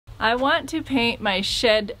I want to paint my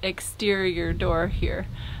shed exterior door here.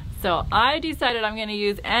 So I decided I'm going to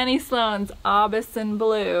use Annie Sloan's Aubusson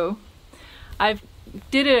blue. I've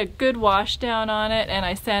did a good wash down on it and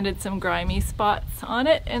I sanded some grimy spots on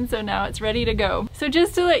it, and so now it's ready to go. So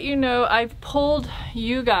just to let you know, I've polled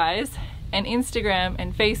you guys and Instagram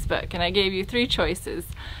and Facebook, and I gave you 3 choices.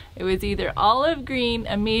 It was either olive green,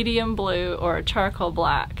 a medium blue, or a charcoal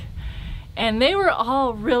black. And they were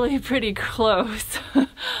all really pretty close.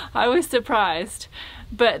 I was surprised.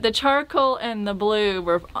 But the charcoal and the blue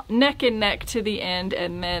were neck and neck to the end,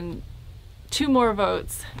 and then 2 more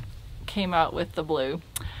votes came out with the blue.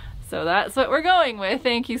 So that's what we're going with.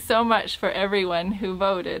 Thank you so much for everyone who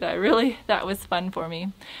voted. That was fun for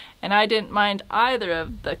me. And I didn't mind either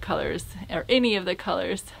of the colors, or any of the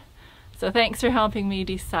colors. So thanks for helping me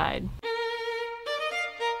decide.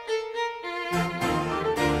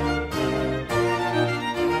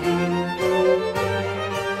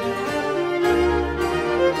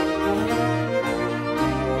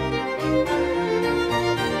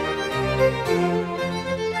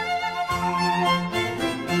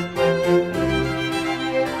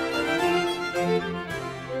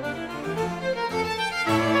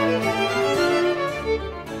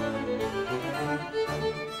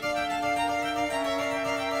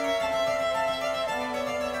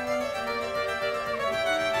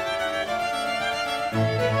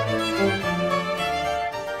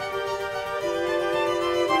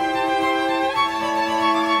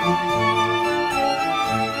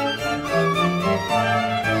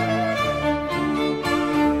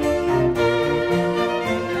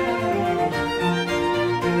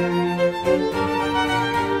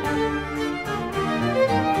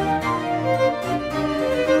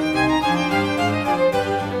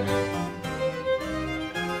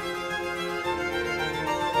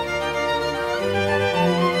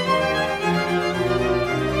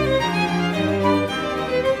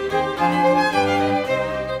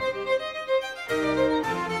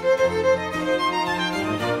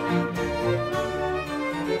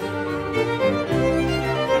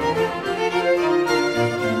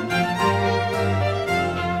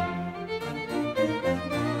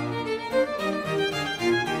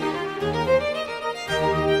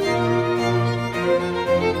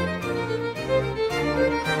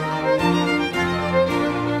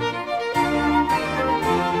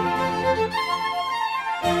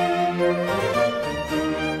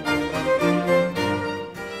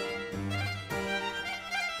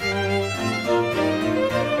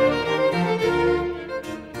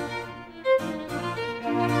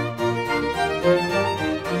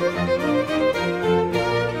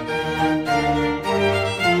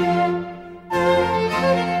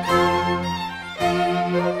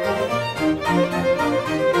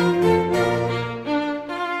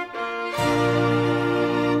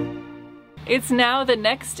 It's now the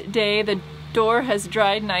next day. The door has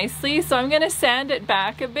dried nicely, so I'm going to sand it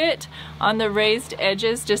back a bit on the raised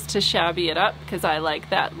edges just to shabby it up because I like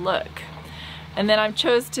that look. And then I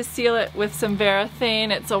chose to seal it with some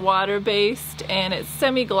Varathane. It's a water-based and it's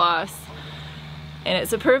semi-gloss. And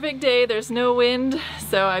it's a perfect day, there's no wind,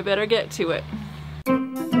 so I better get to it.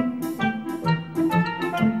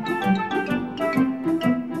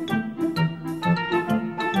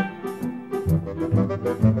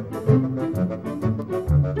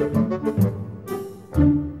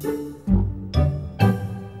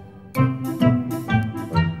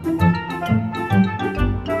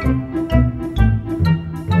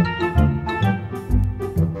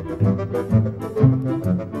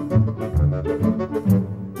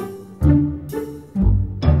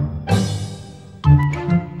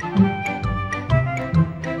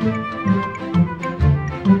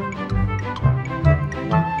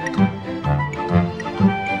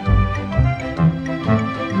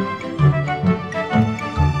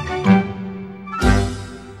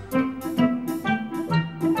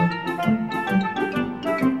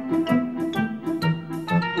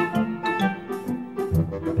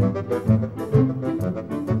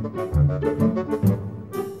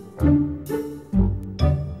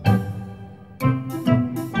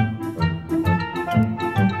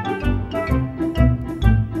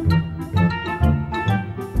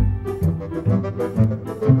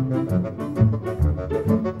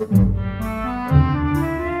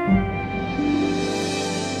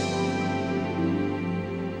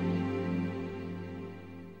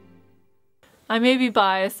 I may be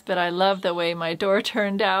biased, but I love the way my door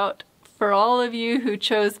turned out. For all of you who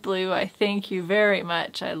chose blue, I thank you very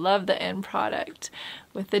much. I love the end product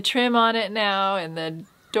with the trim on it now and the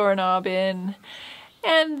doorknob in,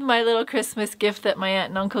 and my little Christmas gift that my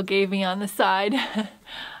aunt and uncle gave me on the side.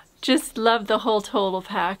 just love the whole total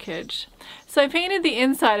package. So I painted the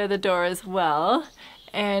inside of the door as well,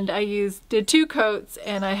 and I did 2 coats,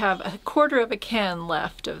 and I have 1/4 of a can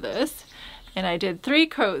left of this. And I did 3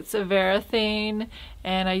 coats of Varathane,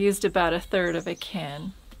 and I used about 1/3 of a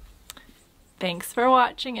can. Thanks for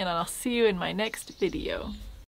watching, and I'll see you in my next video.